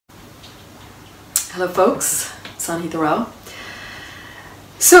Hello folks, Sanhita Rao.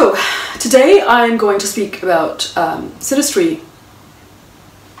 So today I'm going to speak about synastry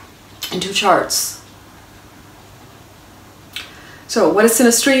in two charts. So what is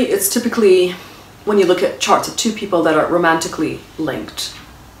synastry? It's typically when you look at charts of two people that are romantically linked.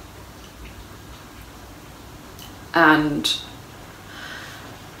 And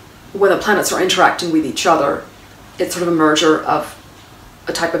when the planets are interacting with each other, it's sort of a merger of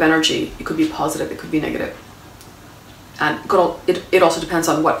a type of energy. It could be positive, it could be negative. And it also depends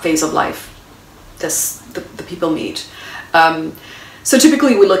on what phase of life the people meet. So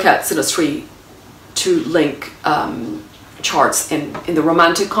typically we look at synastry to link charts in the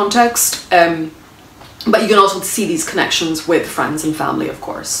romantic context, but you can also see these connections with friends and family, of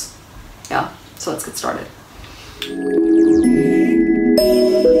course. Yeah, so let's get started.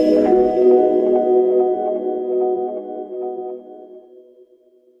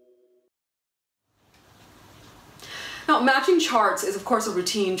 Now, matching charts is of course a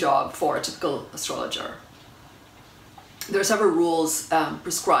routine job for a typical astrologer. There are several rules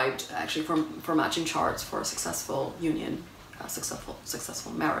prescribed actually for matching charts for a successful union, a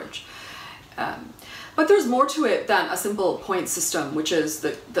successful marriage. But there's more to it than a simple point system, which is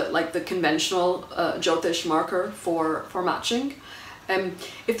the conventional Jyotish marker for matching.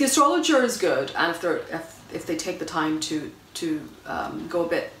 If the astrologer is good, and if they take the time to go a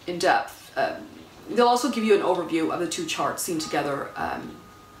bit in depth, they'll also give you an overview of the two charts seen together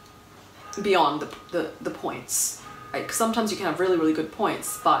beyond the points. Right? 'Cause sometimes you can have really good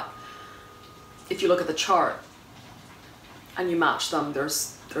points, but if you look at the chart and you match them,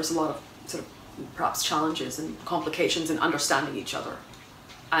 there's a lot of sort of perhaps challenges and complications in understanding each other.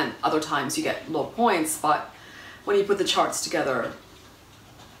 And other times you get low points, but when you put the charts together,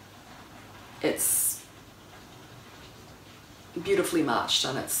 it's beautifully matched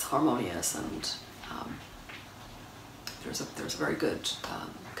and it's harmonious, and there's a very good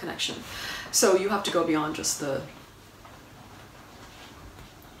connection. So you have to go beyond just the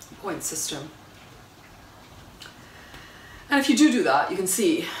point system. And if you do that, you can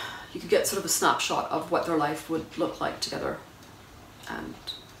see, you can get sort of a snapshot of what their life would look like together and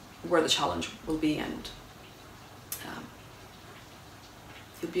where the challenge will be, and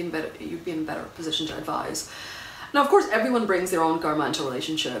you'd be in a better position to advise. Now, of course, everyone brings their own karma into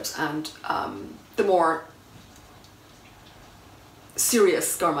relationships, and the more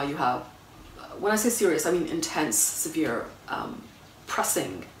serious karma you have, when I say serious, I mean intense, severe,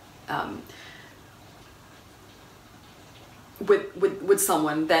 pressing, with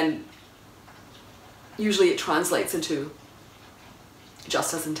someone, then usually it translates into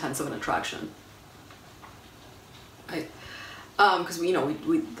just as intense of an attraction, right? Because we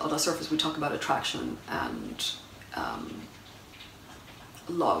on the surface we talk about attraction and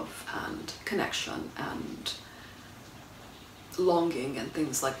love and connection and longing and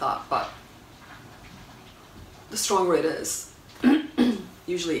things like that, but the stronger it is,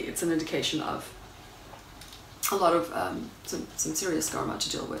 usually it's an indication of a lot of some serious karma to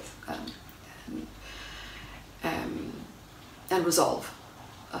deal with and resolve.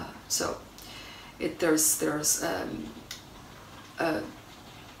 So there's a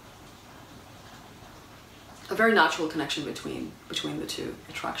very natural connection between the two,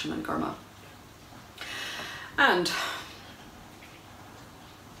 attraction and karma. And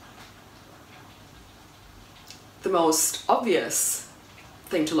the most obvious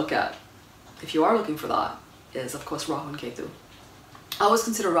thing to look at, if you are looking for that, is of course Rahu and Ketu. I always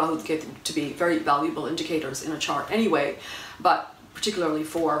consider Rahu and Ketu to be very valuable indicators in a chart anyway, but particularly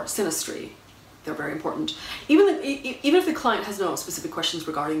for synastry, they're very important. Even if the client has no specific questions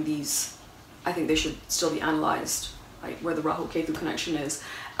regarding these, I think they should still be analyzed, right, where the Rahu-Ketu connection is.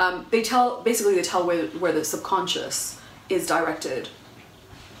 They tell where the subconscious is directed,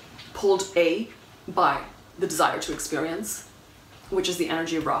 pulled A by the desire to experience, which is the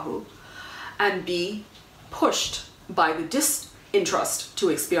energy of Rahu, and B pushed by the disinterest to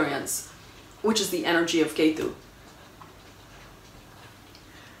experience, which is the energy of Ketu.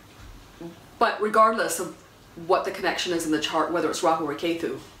 But regardless of what the connection is in the chart, whether it's Rahu or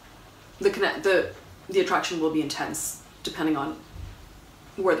Ketu, the attraction will be intense depending on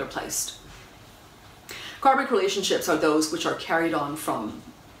where they're placed. Karmic relationships are those which are carried on from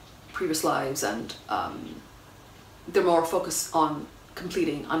previous lives, and they're more focused on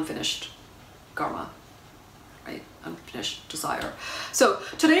completing unfinished karma, right? Unfinished desire. So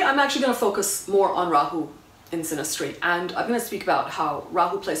today I'm actually going to focus more on Rahu in synastry, and I'm going to speak about how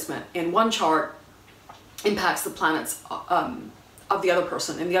Rahu placement in one chart impacts the planets of the other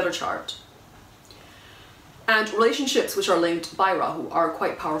person in the other chart. And relationships which are linked by Rahu are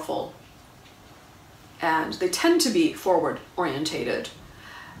quite powerful and they tend to be forward orientated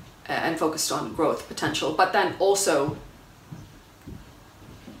and focused on growth potential, but then also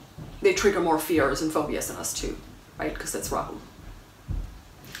they trigger more fears and phobias in us too, right? Because it's Rahu.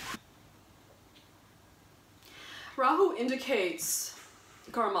 Rahu indicates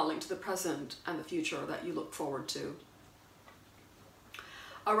karma linked to the present and the future that you look forward to.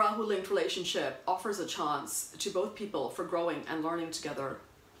 A Rahu-linked relationship offers a chance to both people for growing and learning together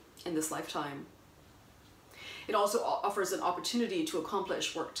in this lifetime. It also offers an opportunity to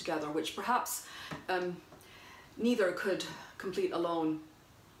accomplish work together, which perhaps neither could complete alone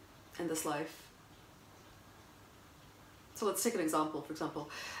in this life. So let's take an example, for example.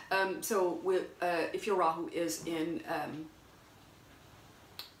 If your Rahu is in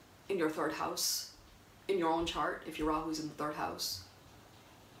your third house, in your own chart, if your Rahu is in the third house,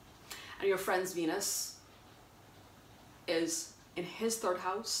 and your friend's Venus is in his third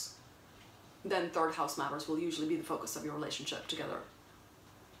house, then third house matters will usually be the focus of your relationship together,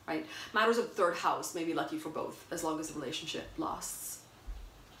 right? Matters of the third house may be lucky for both, as long as the relationship lasts.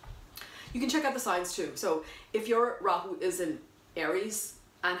 You can check out the signs too. So if your Rahu is in Aries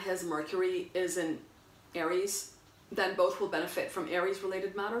and his Mercury is in Aries, then both will benefit from Aries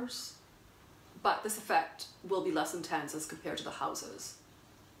related matters, but this effect will be less intense as compared to the houses,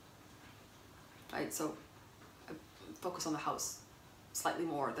 right? So focus on the house slightly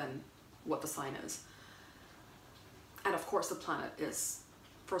more than what the sign is. And of course the planet is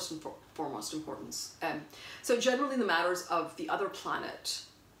first and foremost importance. So generally the matters of the other planet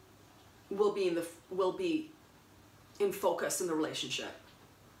will be in focus in the relationship.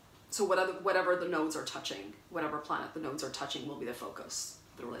 So whatever the nodes are touching, whatever planet the nodes are touching will be the focus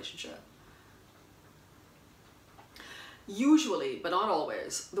of the relationship. Usually, but not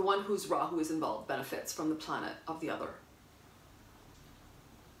always, the one whose Rahu is involved benefits from the planet of the other.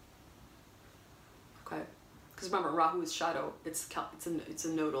 Okay, because remember, Rahu is shadow. It's a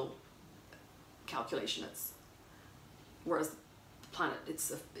nodal calculation. Whereas the planet,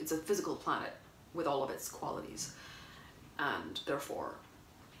 it's a physical planet with all of its qualities, and therefore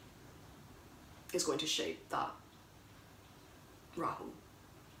is going to shape that Rahu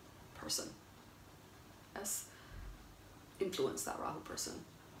person. Yes, influence that Rahu person.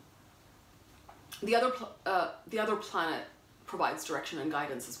 The other planet provides direction and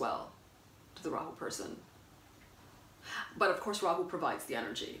guidance as well to the Rahu person. But of course Rahu provides the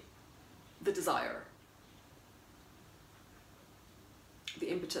energy, the desire, the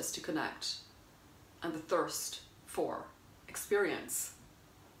impetus to connect, and the thirst for experience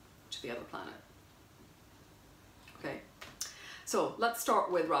to the other planet. Okay, so let's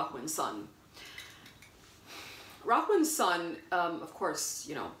start with Rahu and Sun. Rahu and Sun, of course,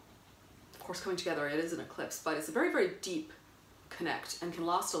 coming together, it is an eclipse, but it's a very, very deep connect and can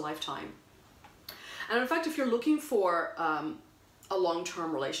last a lifetime. And in fact, if you're looking for a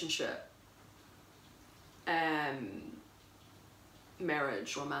long-term relationship,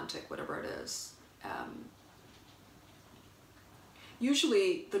 marriage, romantic, whatever it is,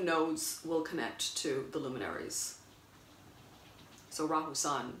 usually the nodes will connect to the luminaries. So Rahu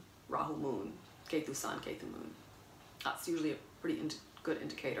Sun, Rahu Moon, Ketu Sun, Ketu Moon. That's usually a pretty good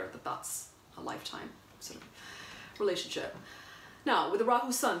indicator that that's a lifetime sort of relationship. Now, with the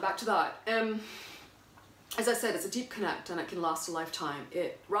Rahu Sun, back to that. As I said, it's a deep connect and it can last a lifetime.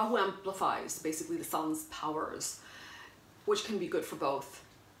 Rahu amplifies basically the Sun's powers, which can be good for both.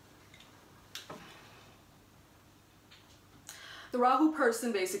 The Rahu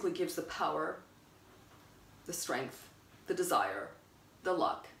person basically gives the power, the strength, the desire, the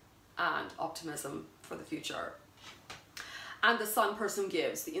luck, and optimism for the future. And the Sun person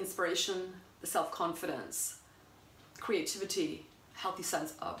gives the inspiration, the self-confidence, creativity, healthy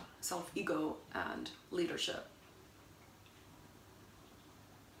sense of self-ego, and leadership.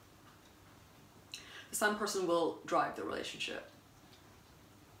 The Sun person will drive the relationship.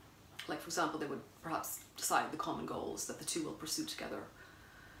 Like, for example, they would perhaps decide the common goals that the two will pursue together.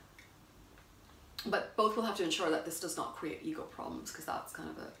 But both will have to ensure that this does not create ego problems, because that's kind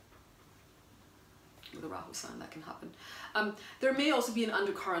of with a Rahu Sun that can happen. There may also be an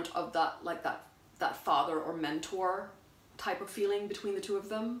undercurrent of that father or mentor type of feeling between the two of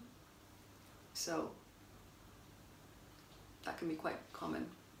them. So that can be quite common,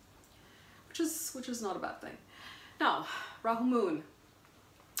 which is not a bad thing. Now, Rahu Moon.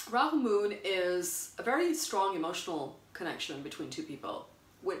 Rahu Moon is a very strong emotional connection between two people,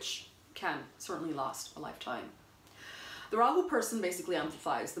 which can certainly last a lifetime. The Rahu person basically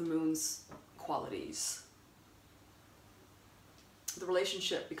amplifies the Moon's qualities. The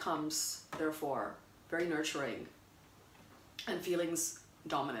relationship becomes, therefore, very nurturing and feelings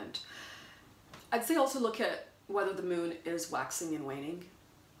dominant. I'd say also look at whether the moon is waxing and waning.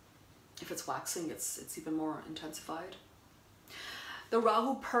 If it's waxing, it's even more intensified. The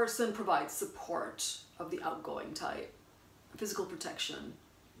Rahu person provides support of the outgoing type, physical protection,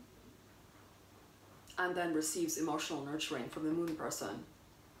 and then receives emotional nurturing from the moon person.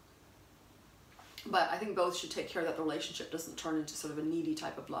 But I think both should take care that the relationship doesn't turn into sort of a needy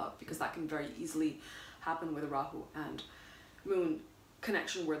type of love, because that can very easily happen with a Rahu and moon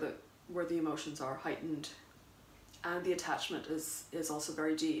connection where the emotions are heightened and the attachment is also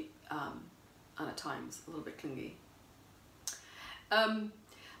very deep, and at times a little bit clingy.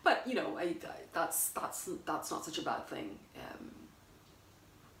 But you know, that's not such a bad thing,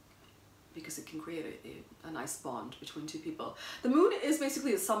 because it can create a nice bond between two people. The moon is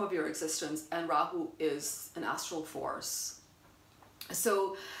basically the sum of your existence, and Rahu is an astral force.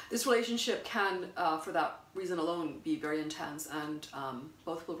 So this relationship can, for that reason alone, be very intense, and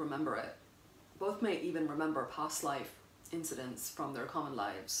both will remember it. Both may even remember past life incidents from their common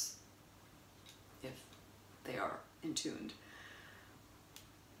lives, if they are in tuned.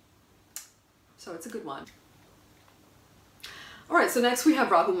 So it's a good one. All right, so next we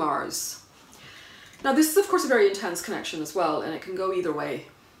have Rahu Mars. Now this is of course a very intense connection as well, and it can go either way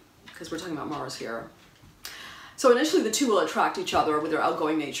because we're talking about Mars here. So initially the two will attract each other with their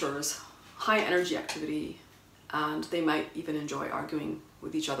outgoing natures, high energy activity, and they might even enjoy arguing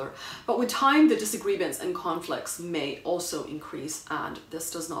with each other. But with time, the disagreements and conflicts may also increase, and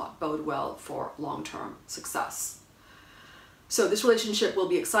this does not bode well for long-term success. So this relationship will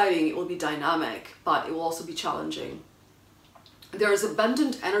be exciting, it will be dynamic, but it will also be challenging. There is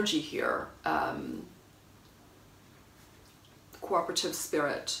abundant energy here, cooperative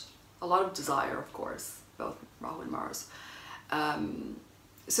spirit, a lot of desire, of course, both Rahu and Mars.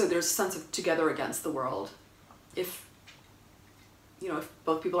 So there's a sense of together against the world. If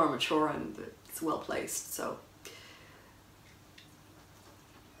both people are mature and it's well placed, so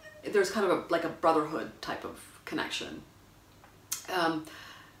there's kind of like a brotherhood type of connection. A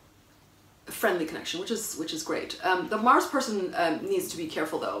friendly connection, which is great. The Mars person needs to be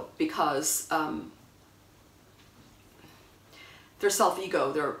careful though, because their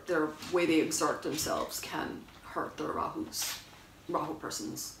self-ego, their way they exert themselves can hurt the Rahu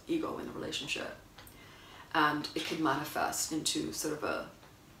person's ego in the relationship, and it can manifest into sort of a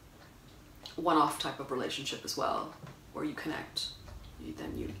one-off type of relationship as well, where you connect,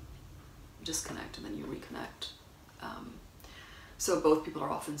 then you disconnect, and then you reconnect. So both people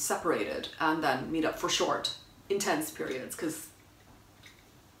are often separated and then meet up for short, intense periods, because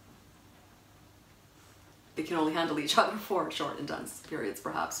they can only handle each other for short, intense periods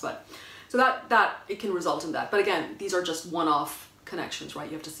perhaps. But so that it can result in that. But again, these are just one-off connections, right?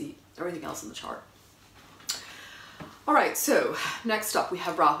 You have to see everything else in the chart. All right, so next up we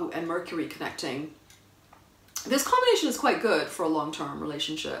have Rahu and Mercury connecting. This combination is quite good for a long-term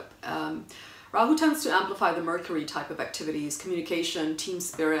relationship. Rahu tends to amplify the Mercury type of activities, communication, team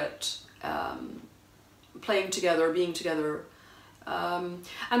spirit, playing together, being together,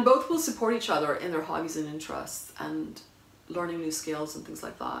 and both will support each other in their hobbies and interests and learning new skills and things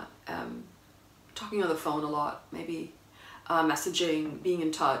like that. Talking on the phone a lot, maybe messaging, being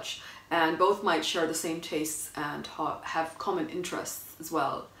in touch, and both might share the same tastes and have common interests as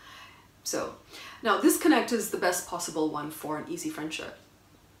well. So now this connect is the best possible one for an easy friendship.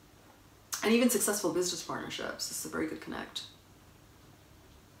 And even successful business partnerships. This is a very good connect.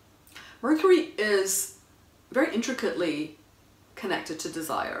 Mercury is very intricately connected to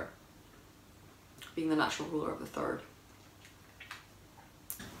desire, being the natural ruler of the third.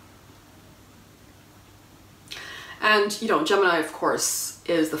 And, you know, Gemini, of course,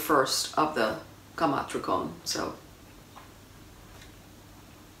 is the first of the Gama Trikon, so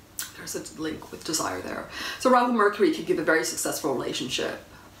there's a link with desire there. So Rahu Mercury could give a very successful relationship,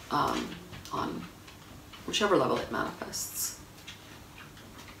 on whichever level it manifests.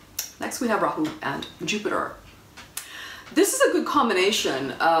 Next we have Rahu and Jupiter. This is a good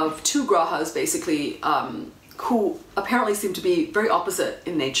combination of two grahas basically, who apparently seem to be very opposite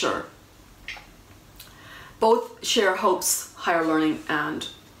in nature. Both share hopes, higher learning, and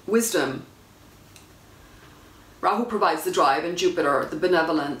wisdom. Rahu provides the drive and Jupiter the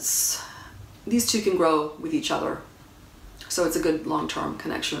benevolence. These two can grow with each other. So it's a good long-term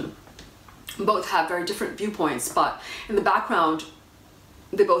connection. Both have very different viewpoints, but in the background,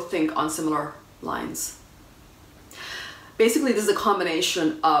 they both think on similar lines. Basically, this is a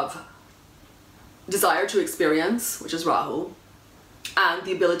combination of desire to experience, which is Rahu, and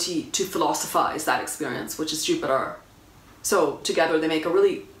the ability to philosophize that experience, which is Jupiter. So together they make a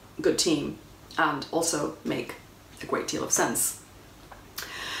really good team and also make a great deal of sense.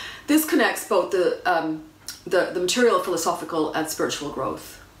 This connects both the material, philosophical, and spiritual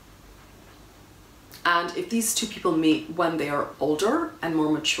growth. And if these two people meet when they are older and more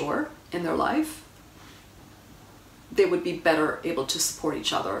mature in their life, they would be better able to support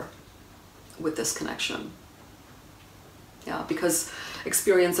each other with this connection. Yeah, because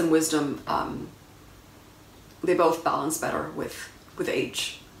experience and wisdom, they both balance better with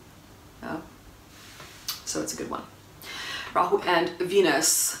age. Yeah. So it's a good one. Rahu and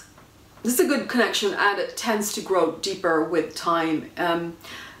Venus. This is a good connection, and it tends to grow deeper with time.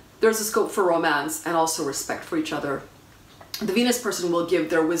 There's a scope for romance and also respect for each other. The Venus person will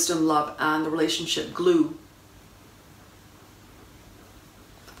give their wisdom, love, and the relationship glue.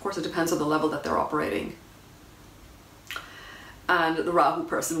 Of course, it depends on the level that they're operating. And the Rahu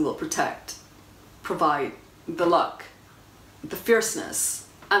person will protect, provide the luck, the fierceness,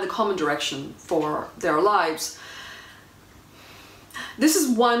 and the common direction for their lives. This is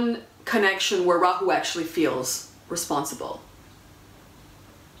one connection where Rahu actually feels responsible.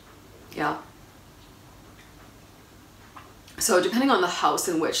 Yeah. So depending on the house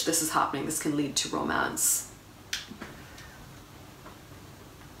in which this is happening, this can lead to romance.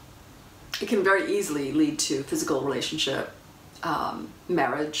 It can very easily lead to physical relationship,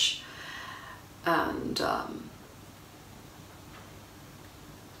 marriage, and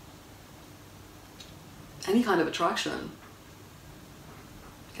any kind of attraction.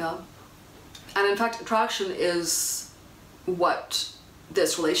 Yeah. And in fact, attraction is what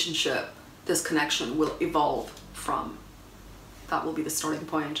this relationship, this connection will evolve from. That will be the starting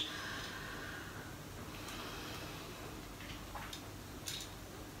point.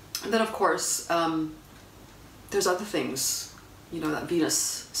 And then of course, there's other things, you know, that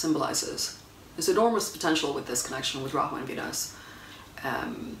Venus symbolizes. There's enormous potential with this connection with Rahu and Venus,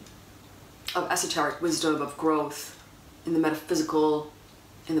 of esoteric wisdom, of growth in the metaphysical,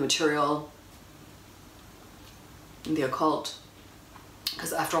 in the material, in the occult.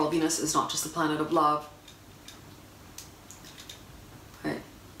 Because after all, Venus is not just the planet of love. Right?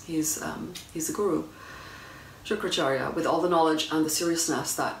 He's the guru, Shukracharya, with all the knowledge and the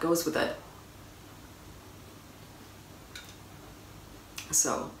seriousness that goes with it.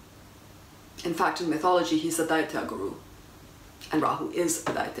 So, in fact, in mythology, he's a Daitya guru, and Rahu is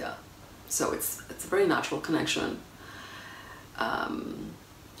a Daitya. So it's a very natural connection,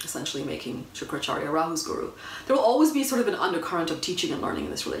 essentially making Shukracharya Rahu's guru. There will always be sort of an undercurrent of teaching and learning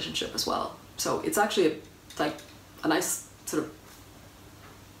in this relationship as well. So it's actually like a nice sort of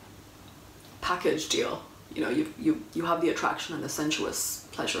package deal. You know, you have the attraction and the sensuous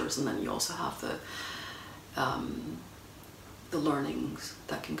pleasures, and then you also have the learnings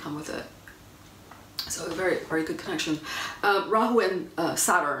that can come with it. So a very, very good connection. Rahu and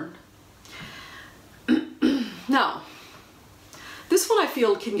Saturn. Now, this one I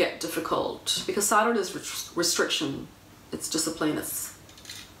feel can get difficult because Saturn is restriction, it's discipline, it's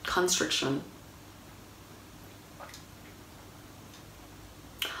constriction.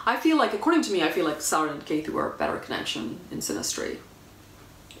 I feel like, according to me, I feel like Saturn and Ketu are a better connection in Synastry.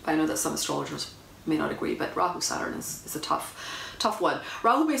 I know that some astrologers may not agree, but Rahu Saturn is a tough one.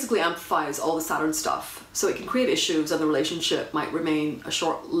 Rahu basically amplifies all the Saturn stuff, so it can create issues and the relationship might remain a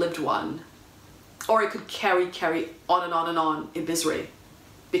short-lived one. Or it could carry on and on and on in misery,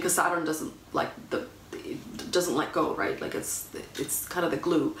 because Saturn doesn't like it doesn't let go, right? Like it's kind of the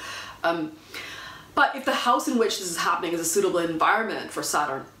glue. But if the house in which this is happening is a suitable environment for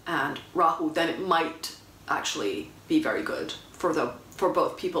Saturn and Rahu, then it might actually be very good for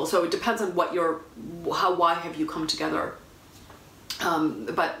both people. So it depends on why have you come together.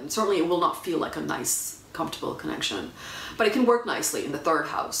 But certainly it will not feel like a nice, comfortable connection. But it can work nicely in the third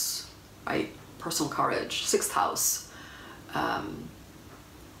house, right? Personal courage. Sixth house,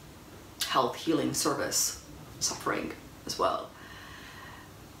 health, healing, service, suffering as well.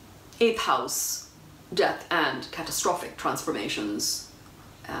 Eighth house, death and catastrophic transformations.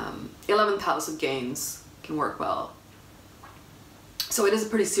 11th house of gains can work well. So it is a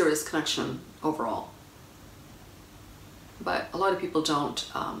pretty serious connection overall. But a lot of people don't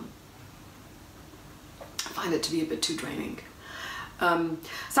find it to be a bit too draining.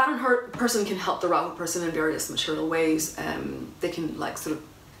 Saturn person can help the Rahu person in various material ways. They can like sort of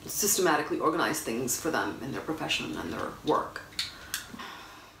systematically organize things for them in their profession and their work.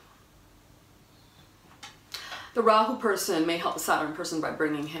 The Rahu person may help the Saturn person by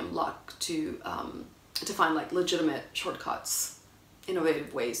bringing him luck to find like legitimate shortcuts,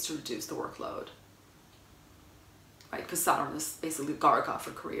 innovative ways to reduce the workload. Right, because Saturn is basically Garaka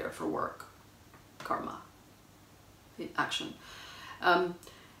for career, for work, karma, action.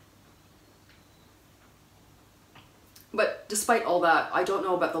 But despite all that, I don't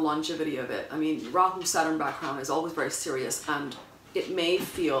know about the longevity of it. I mean, Rahu Saturn background is always very serious, and it may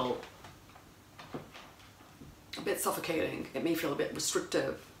feel a bit suffocating. It may feel a bit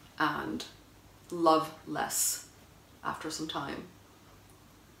restrictive and loveless after some time.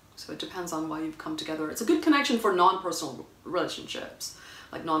 So it depends on why you've come together. It's a good connection for non-personal relationships,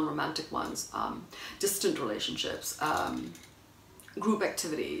 like non-romantic ones, distant relationships, group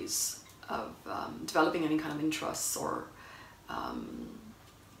activities, of developing any kind of interests or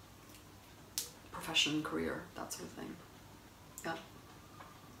profession, career, that sort of thing. Yeah.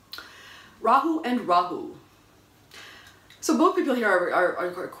 Rahu and Rahu. So both people here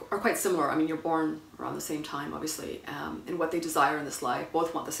are quite similar. I mean, you're born around the same time, obviously, in what they desire in this life.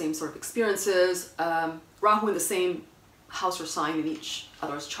 Both want the same sort of experiences. Rahu in the same house or sign in each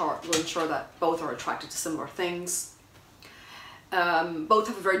other's chart will ensure that both are attracted to similar things. Both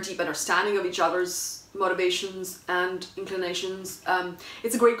have a very deep understanding of each other's motivations and inclinations.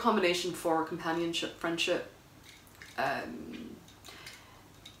 It's a great combination for companionship, friendship.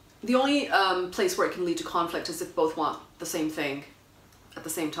 The only place where it can lead to conflict is if both want the same thing at the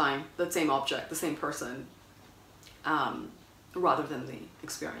same time, the same object, the same person, rather than the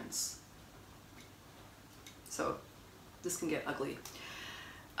experience. So this can get ugly,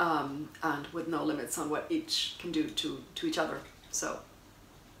 and with no limits on what each can do to each other. So,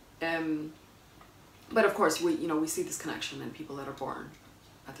 but of course we see this connection in people that are born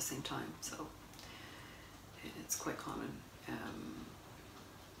at the same time. So it's quite common.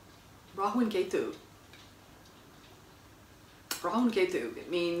 Rahu and Ketu. Rahu and Ketu, it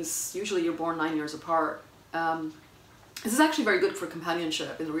means usually you're born 9 years apart. This is actually very good for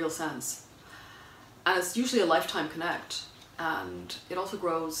companionship in the real sense. And it's usually a lifetime connect. And it also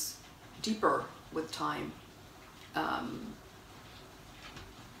grows deeper with time.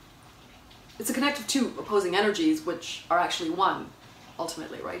 It's a connect of two opposing energies which are actually one,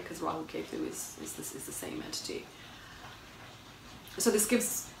 ultimately, right? Because Rahu Ketu is the same entity. So this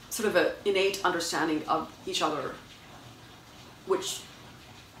gives sort of an innate understanding of each other, which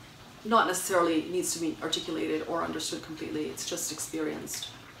not necessarily needs to be articulated or understood completely. It's just experienced.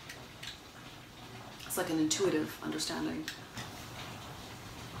 It's like an intuitive understanding.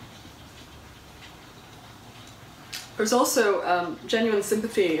 There's also genuine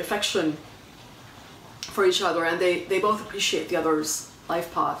sympathy, affection for each other, and they both appreciate the other's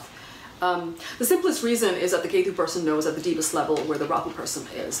life path. The simplest reason is that the Ketu person knows at the deepest level where the Rahu person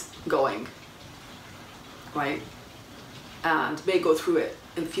is going, right? And may go through it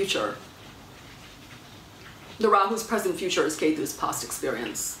in the future. The Rahu's present future is Ketu's past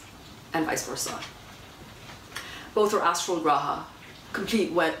experience, and vice versa. Both are astral graha,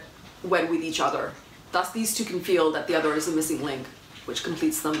 complete wed with each other. Thus, these two can feel that the other is a missing link, which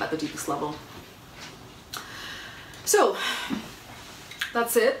completes them at the deepest level. So,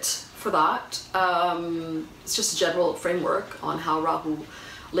 that's it for that. It's just a general framework on how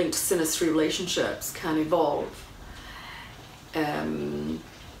Rahu-linked synastry relationships can evolve. Of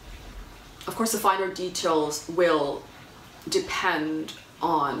course, the finer details will depend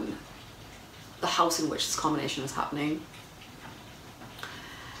on the house in which this combination is happening,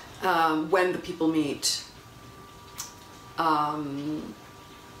 when the people meet, and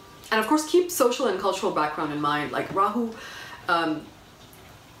of course keep social and cultural background in mind. Like Rahu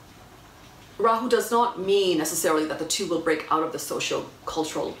does not mean necessarily that the two will break out of the social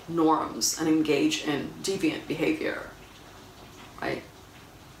cultural norms and engage in deviant behavior, right?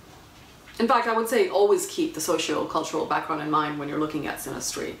 In fact, I would say always keep the socio cultural background in mind when you're looking at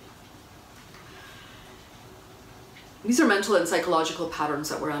synastry. These are mental and psychological patterns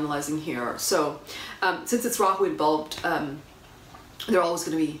that we're analyzing here. So since it's Rahu involved, they're always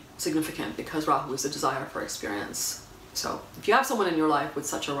going to be significant because Rahu is a desire for experience. So if you have someone in your life with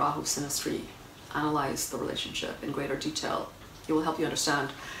such a Rahu synastry, analyze the relationship in greater detail. It will help you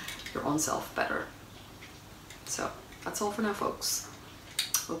understand your own self better. So that's all for now, folks.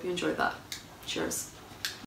 Hope you enjoyed that. Cheers.